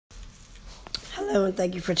Hello, and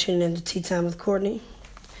thank you for tuning in to Tea Time with Courtney.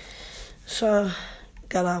 So,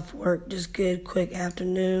 got off work, just good, quick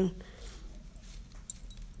afternoon.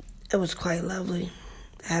 It was quite lovely.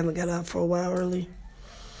 I haven't got off for a while early.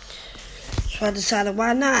 So I decided,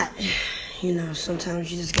 why not?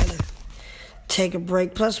 Sometimes you just gotta take a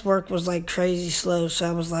break. Plus, work was like crazy slow, so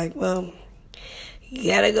I was like, well,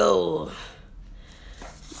 you gotta go.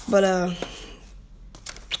 But, the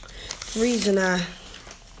reason I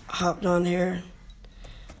hopped on here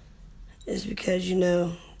is because,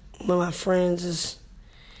 one of my friends is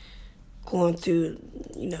going through,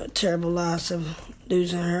 a terrible loss of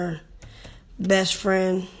losing her best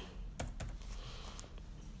friend,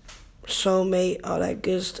 soulmate, all that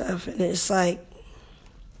good stuff. And it's like,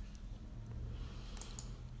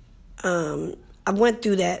 I went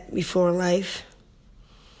through that before in life.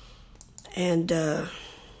 And,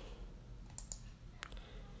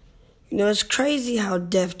 it's crazy how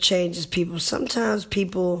death changes people. Sometimes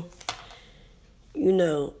people,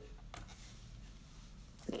 they'll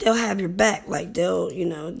have your back. Like, they'll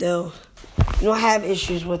have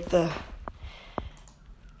issues with the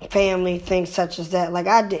family, things such as that. Like,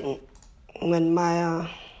 I didn't. When my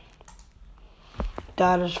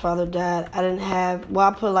daughter's father died, I didn't have,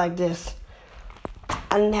 I'll put it like this.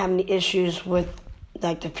 I didn't have any issues with,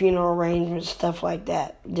 like, the funeral arrangements, stuff like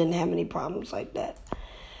that. Didn't have any problems like that.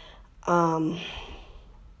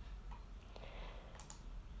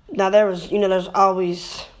 Now there's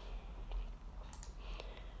always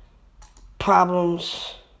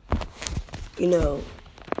problems, usually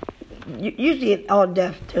in all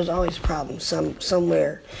death, there's always problems,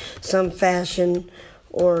 somewhere, some fashion,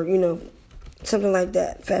 or, something like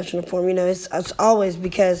that, fashion or form, it's always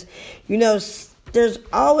because, there's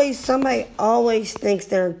always, somebody always thinks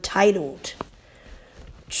they're entitled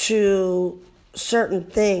to certain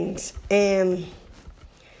things, and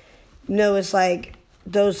it's like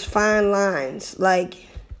those fine lines. Like,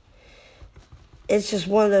 it's just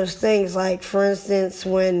one of those things. Like, for instance,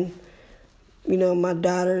 when my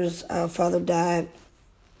daughter's father died,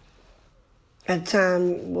 at the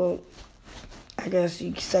time, well, I guess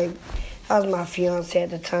you could say I was my fiance at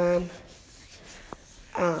the time.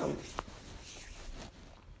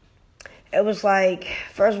 It was like,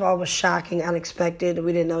 first of all, it was shocking, unexpected.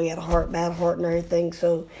 We didn't know he had a bad heart and everything,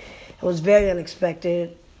 so it was very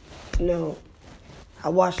unexpected. I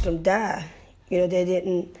watched him die. They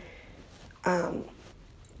didn't,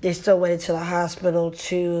 they still waited till the hospital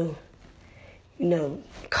to,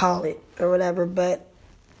 call it or whatever. But,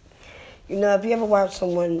 if you ever watch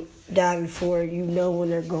someone die before, when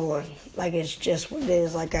they're gone. Like, it's just what it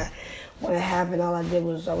is. Like, when it happened, all I did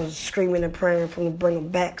was I was screaming and praying for him to bring him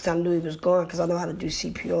back because I knew he was gone, because I know how to do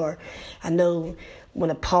CPR. I know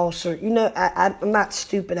when a pulse or, I'm not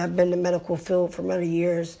stupid. I've been in the medical field for many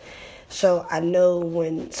years, so I know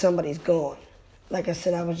when somebody's gone. Like I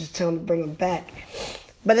said, I was just telling him to bring him back.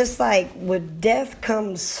 But it's like with death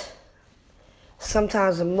comes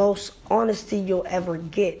sometimes the most honesty you'll ever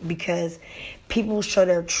get, because people show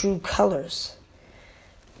their true colors.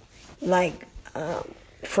 Like,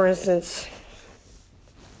 for instance,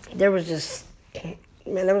 first of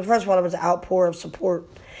all, there was an outpour of support,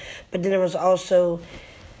 but then there was also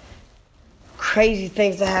crazy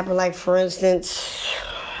things that happened. Like, for instance,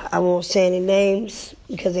 I won't say any names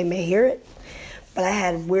because they may hear it, but I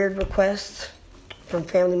had weird requests from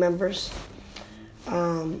family members.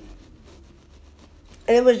 And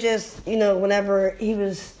it was just, whenever he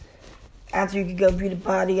was, after you could go view the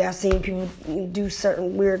body, I seen people do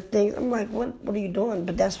certain weird things. I'm like, what are you doing?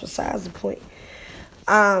 But that's besides the point.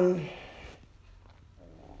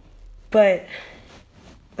 But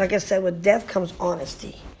like I said, with death comes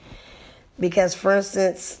honesty. Because, for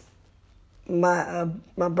instance, my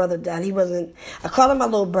brother died. I called him my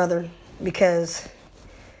little brother because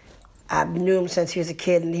I knew him since he was a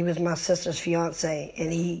kid, and he was my sister's fiance,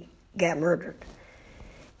 and he got murdered.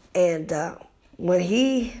 And when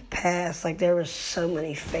he passed, like, there were so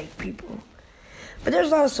many fake people. But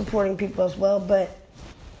there's a lot of supporting people as well, but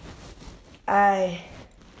I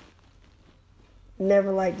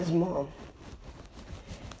never liked his mom.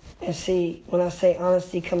 And see, when I say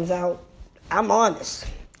honesty comes out, I'm honest.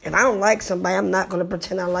 If I don't like somebody, I'm not going to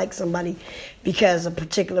pretend I like somebody because a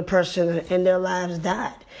particular person in their lives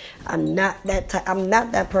died. I'm not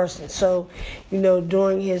that person. So,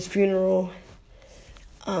 during his funeral,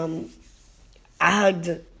 I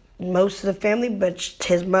hugged most of the family, but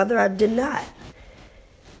his mother, I did not.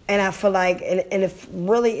 And I feel like, and if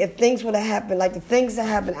things would have happened, like the things that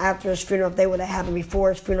happened after his funeral, if they would have happened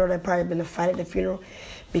before his funeral, there'd probably been a fight at the funeral,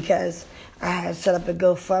 because I had set up a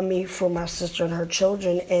GoFundMe for my sister and her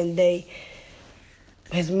children, and they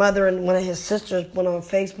his mother and one of his sisters went on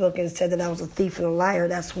Facebook and said that I was a thief and a liar.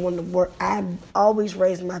 That's one of the worst. I always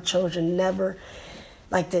raised my children never,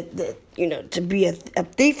 like, to be a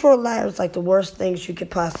thief or a liar is like the worst things you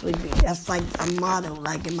could possibly be. That's like a motto,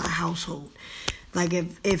 like, in my household. Like,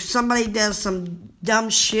 if somebody does some dumb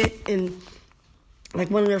shit and,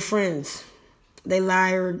 like, one of their friends, they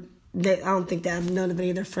lie or I don't think that I've known of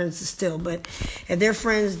any of their friends still, but if their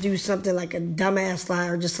friends do something like a dumbass lie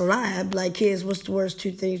or just a lie, I'd be like, kids, what's the worst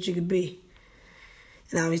 2 things you could be?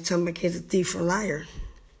 And I always tell my kids a thief or a liar.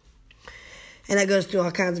 And that goes through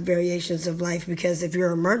all kinds of variations of life, because if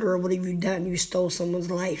you're a murderer, what have you done? You stole someone's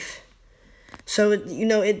life. So,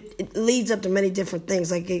 it leads up to many different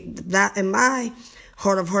things. Like, that in my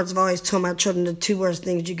heart of hearts, I've always told my children the 2 worst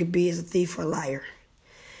things you could be is a thief or a liar.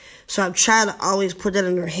 So I'm trying to always put that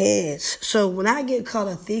in their heads. So when I get called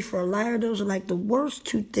a thief or a liar, those are like the worst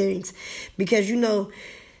 2 things. Because, you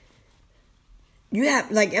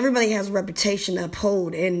have, like, everybody has a reputation to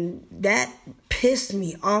uphold. And that pissed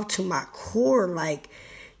me off to my core. Like,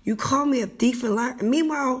 you call me a thief and a liar. And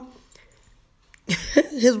meanwhile,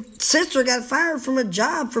 his sister got fired from a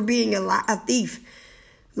job for being a thief.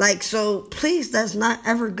 Like, so please, let's not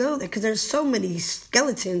ever go there. Because there's so many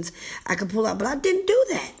skeletons I could pull out. But I didn't do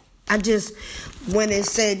that. I just went and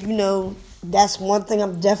said, that's one thing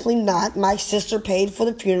I'm definitely not. My sister paid for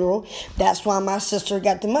the funeral. That's why my sister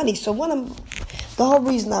got the money. So the whole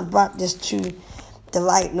reason I brought this to the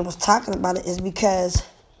light and was talking about it is because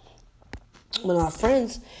when our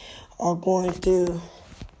friends are going through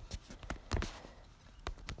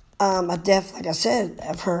a death, like I said,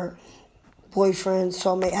 of her boyfriend,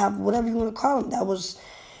 soulmate, whatever you want to call him, that was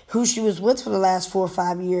who she was with for the last 4 or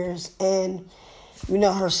 5 years. And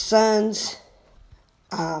her sons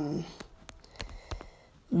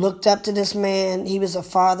looked up to this man. He was a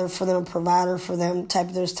father for them, a provider for them,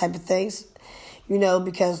 those type of things.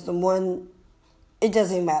 Because it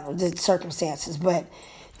doesn't even matter, the circumstances, but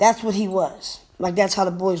that's what he was. Like, that's how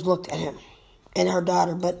the boys looked at him and her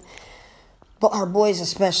daughter, but her boys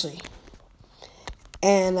especially.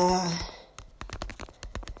 And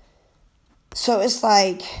so it's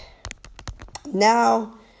like,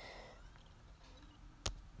 now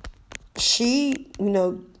she,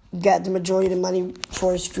 got the majority of the money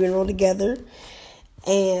for his funeral together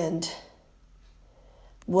and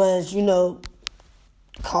was,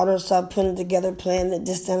 called herself putting it together, planning it,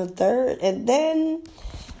 this, that, and the third. And then,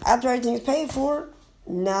 after everything's paid for,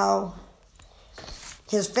 now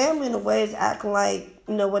his family, in a way, is acting like,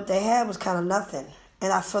 what they had was kind of nothing.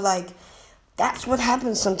 And I feel like that's what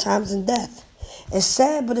happens sometimes in death. It's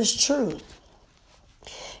sad, but it's true.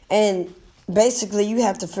 And basically, you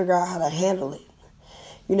have to figure out how to handle it.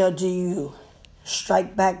 Do you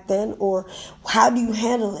strike back then, or how do you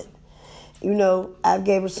handle it? I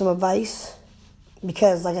gave her some advice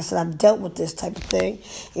because, like I said, I dealt with this type of thing.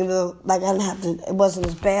 Even though, like, it wasn't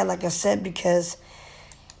as bad, like I said, because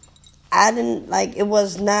it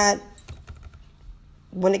was not,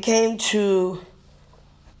 when it came to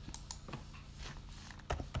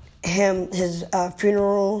his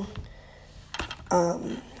funeral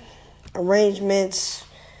arrangements,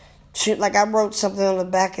 like, I wrote something on the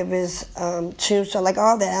back of his tomb, so like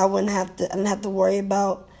all that, I didn't have to worry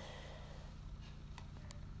about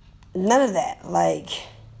none of that. Like,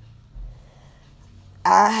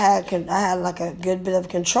 I had like a good bit of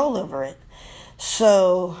control over it.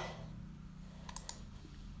 So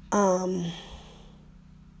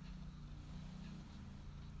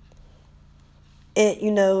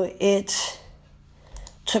it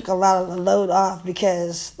took a lot of the load off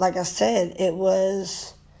because, like I said, it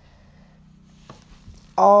was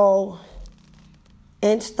all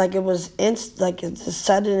like it's just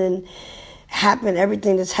sudden and happened,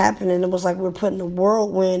 everything that's happening. It was like we're put in a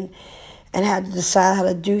whirlwind and had to decide how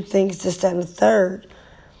to do things, this, that, and the third.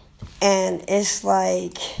 And it's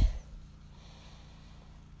like,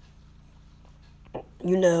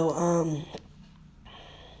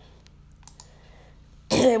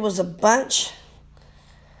 it was a bunch.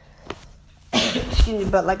 Excuse me,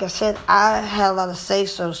 but like I said, I had a lot of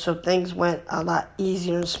say-so things went a lot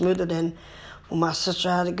easier and smoother than what my sister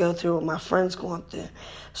had to go through, what my friends going through.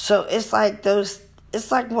 So it's like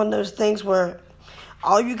one of those things where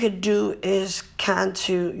all you could do is I'm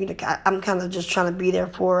kind of just trying to be there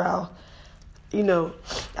for her.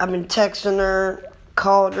 I've been texting her,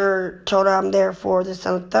 called her, told her I'm there for this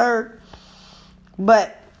and the third.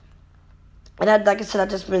 But, like I said, I've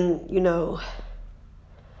just been,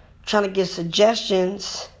 trying to get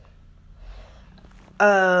suggestions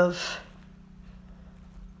of,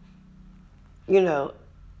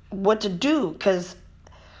 what to do. Because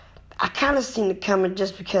I kind of seen it coming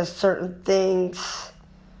just because certain things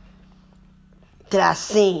that I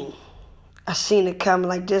seen it coming.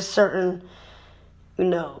 Like, there's certain,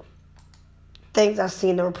 things I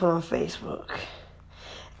seen that were put on Facebook.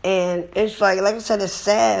 And it's like I said, it's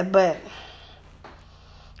sad, but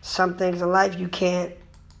some things in life you can't,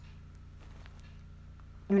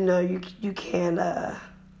 you can't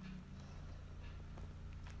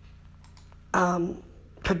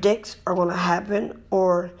predict are going to happen,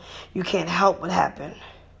 or you can't help what happened.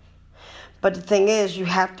 But the thing is, you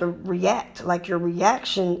have to react. Like, your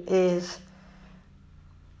reaction is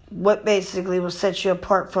what basically will set you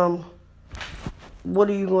apart from what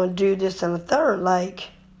are you going to do, this and the third. Like,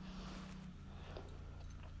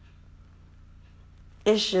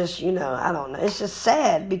 it's just, I don't know. It's just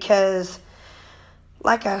sad because,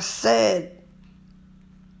 like I said,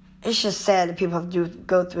 it's just sad that people have to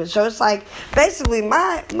go through it. So it's like, basically,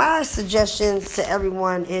 my suggestions to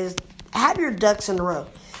everyone is have your ducks in a row.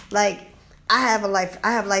 Like, I have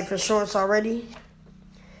life insurance already.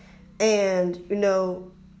 And,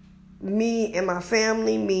 me and my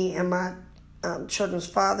family, me and my children's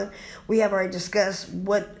father, we have already discussed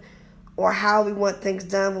what or how we want things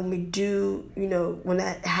done when we do, when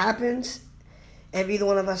that happens. If either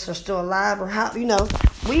one of us are still alive, or how,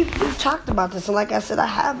 we've talked about this. And like I said, I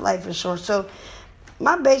have life insurance. So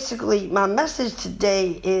my message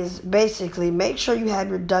today is basically make sure you have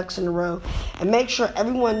your ducks in a row and make sure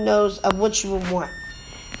everyone knows of what you would want.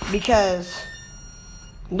 Because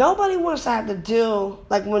nobody wants to have to deal,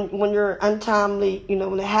 like when you're untimely,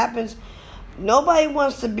 when it happens, nobody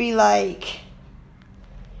wants to be like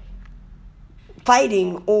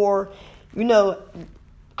fighting or,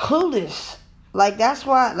 clueless. Like, that's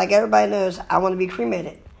why, like, everybody knows I want to be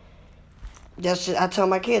cremated. I tell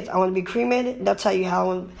my kids, I want to be cremated. They'll tell you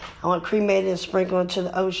how I want cremated and sprinkled into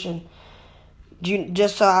the ocean.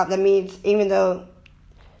 That means, even though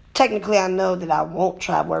technically I know that I won't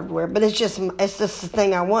travel everywhere, but it's just the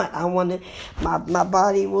thing I want. I want it, my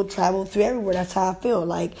body will travel through everywhere. That's how I feel.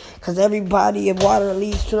 Like, because every body of water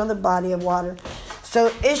leads to another body of water. So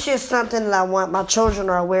it's just something that I want. My children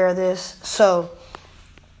are aware of this, so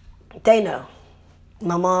they know.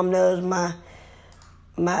 My mom knows, my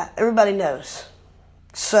everybody knows.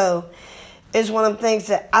 So it's one of the things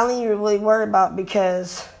that I don't even really worry about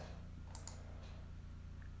because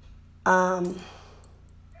like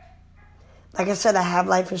I said, I have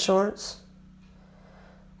life insurance.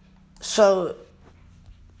 So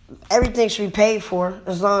everything should be paid for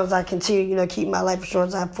as long as I continue, keep my life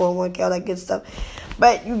insurance. I have 401k, all that good stuff.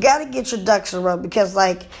 But you got to get your ducks in a row because,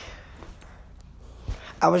 like,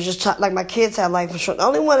 I was just like, my kids have life insurance. The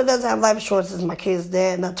only one that doesn't have life insurance is my kid's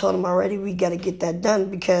dad, and I told him already we got to get that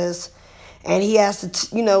done and he has to,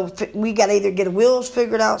 we got to either get wheels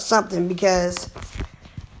figured out, something, because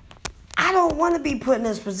I don't want to be put in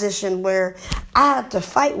this position where I have to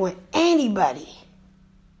fight with anybody.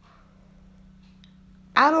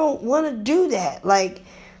 I don't want to do that. Like,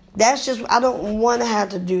 that's just, I don't want to have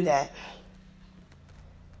to do that.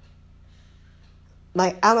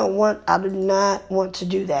 Like, I do not want to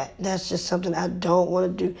do that. That's just something I don't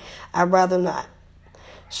want to do. I'd rather not.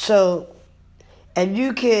 So, if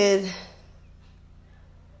you could,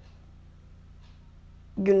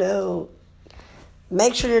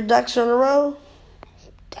 make sure your ducks are in a row,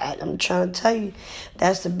 I'm trying to tell you,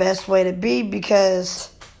 that's the best way to be, because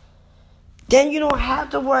then you don't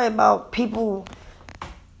have to worry about people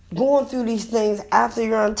going through these things after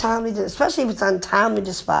you're untimely, especially if it's untimely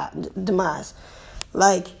demise.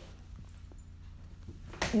 Like,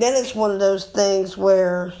 then it's one of those things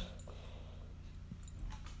where,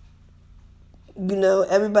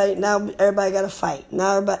 everybody got to fight.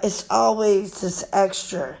 Now it's always this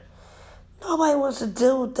extra. Nobody wants to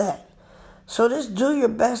deal with that. So just do your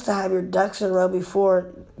best to have your ducks in a row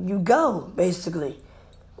before you go, basically.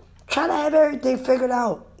 Try to have everything figured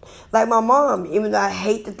out. Like my mom, even though I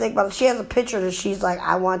hate to think about it, she has a picture that she's like,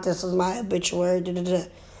 I want this as my obituary, da-da-da.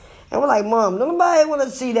 And we're like, Mom, nobody want to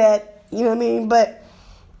see that, you know what I mean? But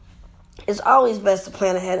it's always best to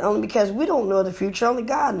plan ahead, only because we don't know the future, only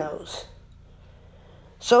God knows.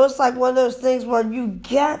 So it's like one of those things where you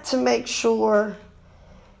got to make sure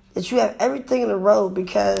that you have everything in a row,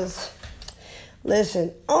 because,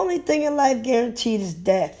 listen, only thing in life guaranteed is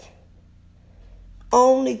death.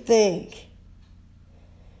 Only thing.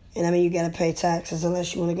 And I mean, you got to pay taxes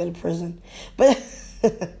unless you want to go to prison. But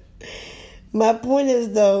my point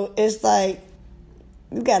is, though, it's like,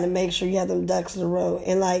 you got to make sure you have them ducks in a row.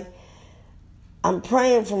 And, like, I'm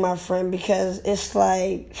praying for my friend, because it's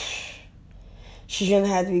like, she shouldn't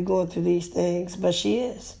have to be going through these things, but she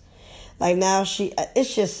is. Like, now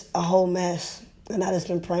it's just a whole mess. And I just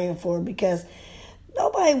been praying for her, because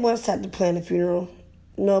nobody wants to have to plan a funeral.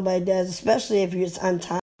 Nobody does, especially if you're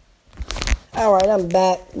untimed. All right, I'm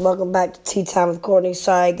back. Welcome back to Tea Time with Courtney.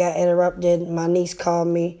 Sorry, I got interrupted. My niece called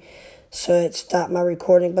me, so it stopped my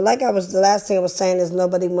recording. But the last thing I was saying is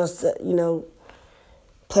nobody wants to,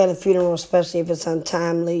 plan a funeral, especially if it's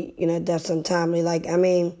untimely. Death's untimely. And like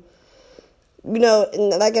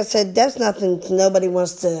I said, that's nothing nobody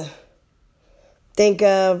wants to think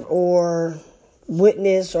of or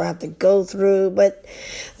witness or have to go through. But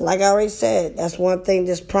like I already said, that's one thing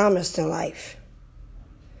that's promised in life.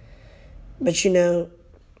 But,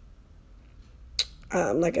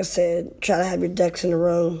 like I said, try to have your ducks in a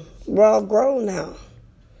row. We're all grown now.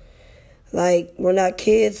 We're not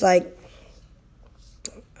kids. My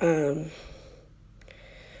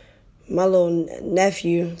little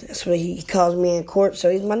nephew, that's what he calls me in court, so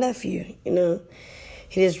he's my nephew, He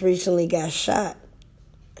just recently got shot.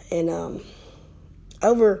 And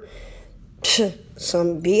over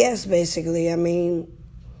some BS, basically.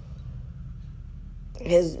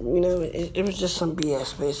 It was just some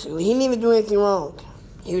BS, basically. He didn't even do anything wrong.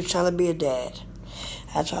 He was trying to be a dad.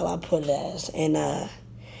 That's all I put it as. And,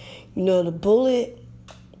 the bullet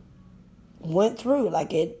went through.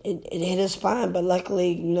 It hit his spine. But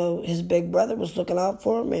luckily, his big brother was looking out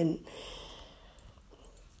for him. And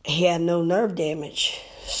he had no nerve damage.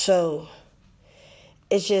 So,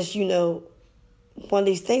 it's just, one of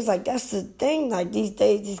these things. That's the thing. These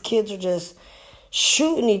days, these kids are just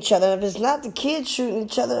shooting each other. If it's not the kids shooting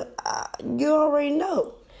each other, you already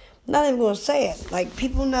know. I'm not even going to say it.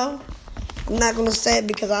 People know. I'm not going to say it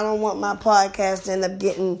because I don't want my podcast to end up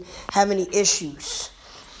have any issues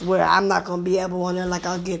where I'm not going to be able on there.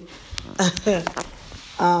 I'll get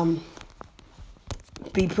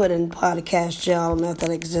be put in podcast jail. I don't know if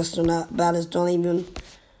that exists or not, but I just don't even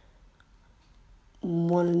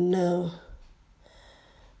want to know.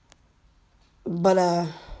 But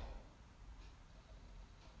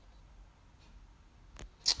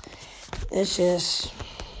it's just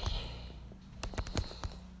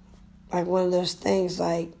one of those things.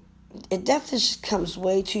 It definitely just comes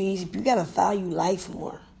way too easy. You gotta value life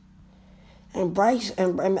more. Embrace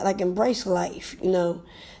life.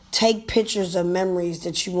 Take pictures of memories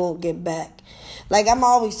that you won't get back. I'm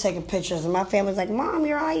always taking pictures, and my family's like, "Mom,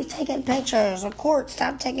 you're always taking pictures. Of course,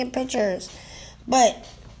 stop taking pictures." But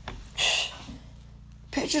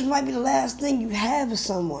pictures might be the last thing you have of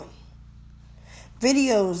someone.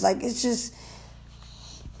 Videos, it's just,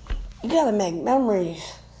 you gotta make memories,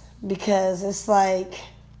 because it's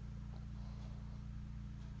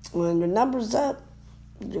when the number's up,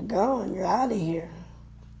 you're gone, you're out of here.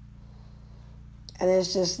 And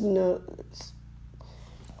it's just,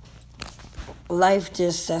 life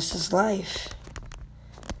that's just life.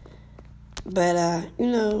 But,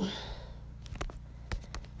 you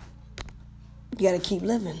gotta keep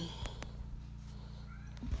living.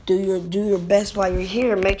 Do your best while you're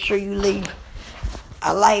here. Make sure you live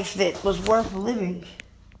a life that was worth living.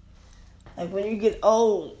 When you get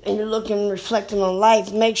old and you're reflecting on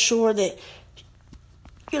life, make sure that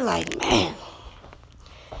you're man,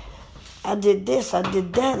 I did this, I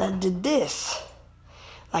did that, I did this.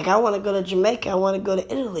 I want to go to Jamaica, I want to go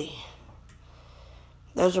to Italy.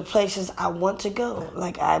 Those are places I want to go.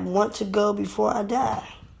 I want to go before I die.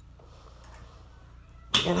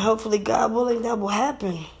 And hopefully, God willing, that will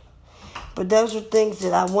happen. But those are things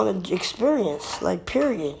that I want to experience,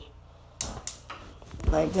 period.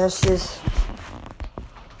 That's just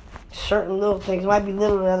certain little things. It might be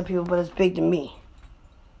little to other people, but it's big to me.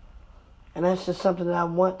 And that's just something that I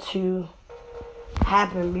want to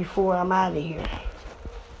happen before I'm out of here.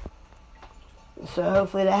 So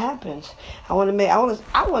hopefully that happens. I want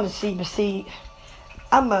to see.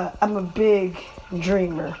 I'm a big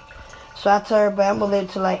dreamer. So I tell everybody I'm going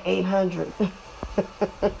to live to 800.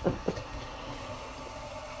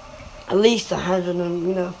 At least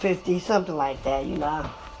 150, something like that,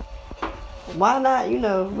 Why not,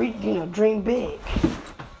 dream big.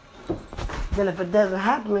 Then if it doesn't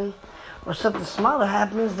happen, or something smaller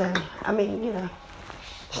happens, then,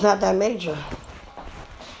 it's not that major.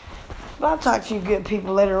 But I'll talk to you good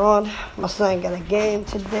people later on. My son got a game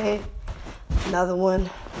today. Another one.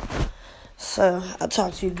 So, I'll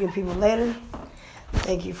talk to you good people later.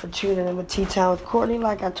 Thank you for tuning in with Tea Time with Courtney.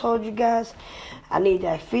 Like I told you guys, I need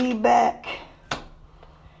that feedback.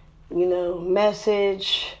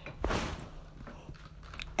 Message.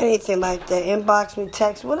 Anything like that. Inbox me,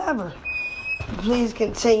 text, whatever. Please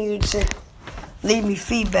continue to leave me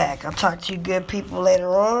feedback. I'll talk to you good people later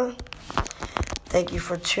on. Thank you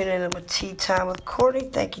for tuning in with Tea Time with Courtney.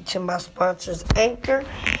 Thank you to my sponsors, Anchor.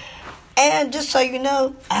 And just so you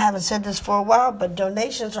know, I haven't said this for a while, but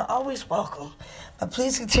donations are always welcome.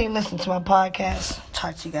 Please continue listening to my podcast.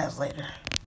 Talk to you guys later.